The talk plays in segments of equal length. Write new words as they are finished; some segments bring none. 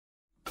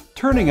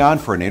Turning on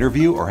for an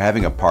interview or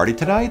having a party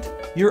tonight?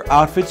 Your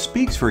outfit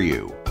speaks for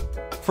you.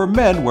 For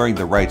men, wearing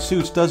the right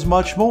suits does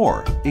much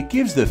more. It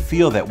gives the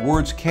feel that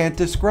words can't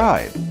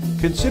describe.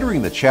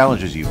 Considering the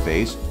challenges you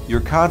face, your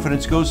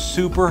confidence goes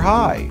super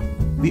high.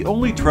 The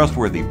only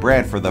trustworthy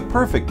brand for the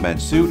perfect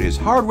men's suit is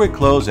Hardwick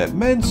Clothes at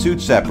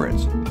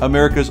MensSuitSeparates,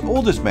 America's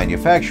oldest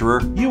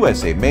manufacturer,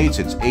 USA made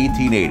since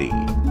 1880.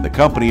 The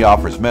company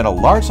offers men a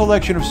large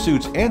selection of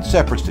suits and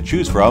separates to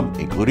choose from,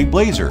 including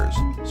blazers,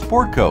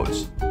 sport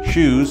coats,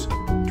 shoes,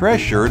 dress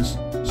shirts,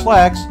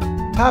 slacks,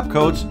 top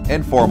coats,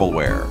 and formal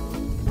wear.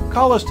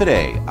 Call us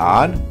today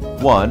on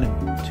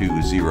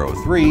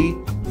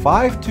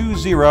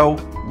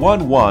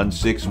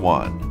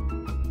 1-203-520-1161.